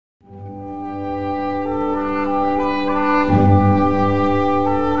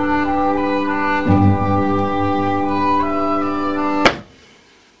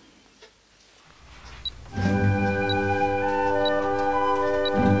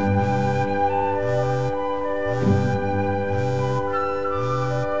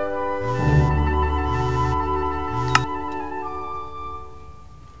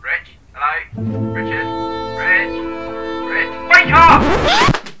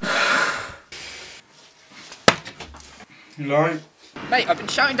No. Mate, I've been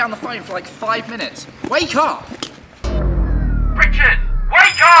shouting down the phone for like 5 minutes. Wake up! Richard,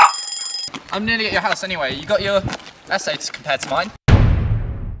 wake up! I'm nearly at your house anyway. You got your essay to compare to mine?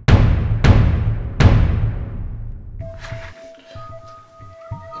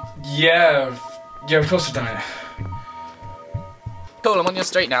 Yeah, of course I've done it. Cool, I'm on your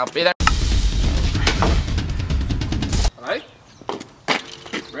street now. Be there. Hello?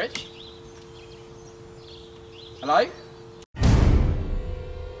 Rich? Hello?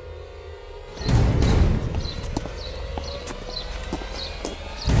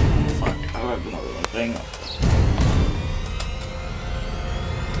 Fuck, I hope not the wrong thing.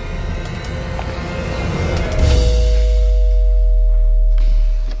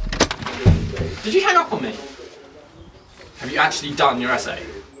 Did you hang up on me? Have you actually done your essay?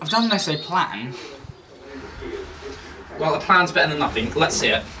 I've done an essay plan. Well, a plan's better than nothing. Let's see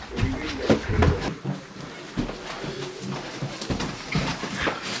it.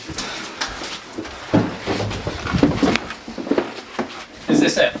 Is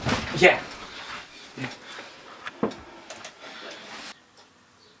this it? Yeah.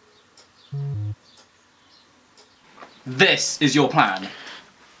 This is your plan?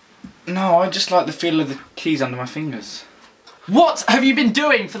 No, I just like the feel of the keys under my fingers. What have you been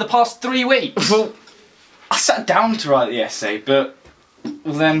doing for the past 3 weeks? Well, I sat down to write the essay, but,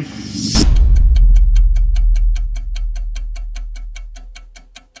 well then...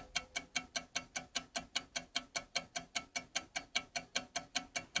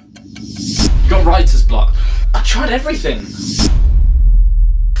 You got writer's block. I tried everything.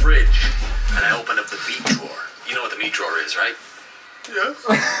 Fridge, and I open up the meat drawer. You know what the meat drawer is, right? Yeah.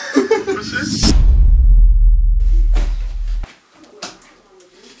 What's this?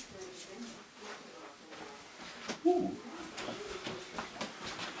 Ooh.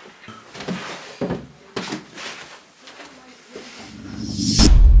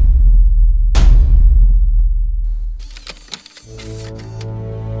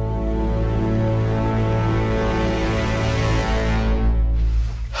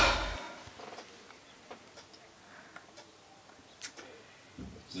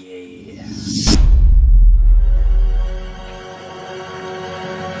 Yeah.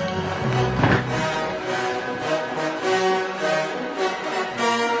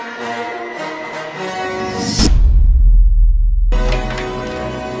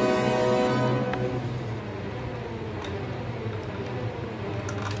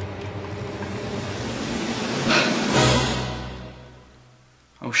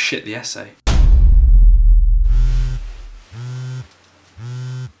 Oh shit, the essay.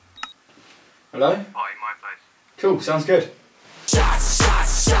 Hello? Party, my place. Cool, sounds good.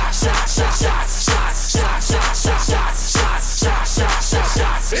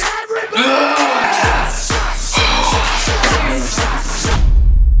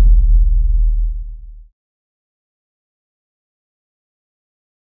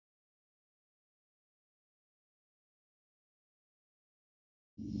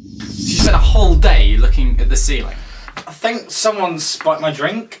 You spent a whole day looking at the ceiling. I think someone spiked my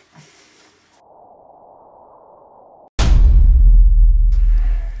drink.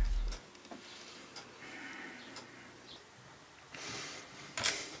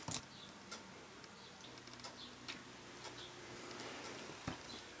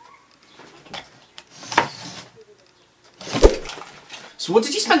 So what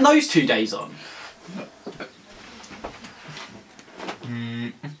did you spend those 2 days on?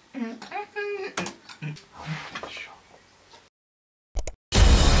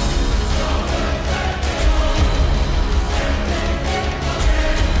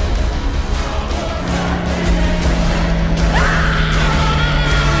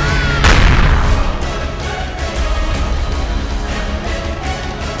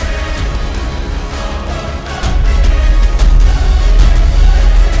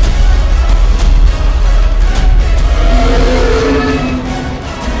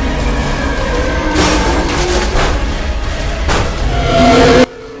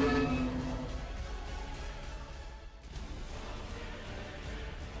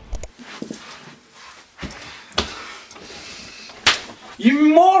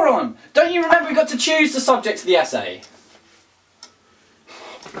 You moron! Don't you remember we got to choose the subject of the essay?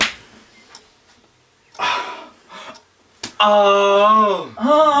 Oh!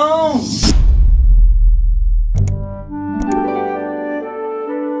 Oh!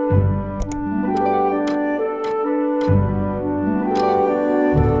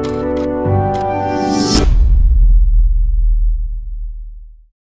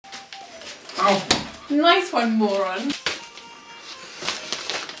 Nice one, moron.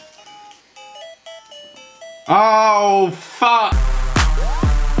 Oh, fuck.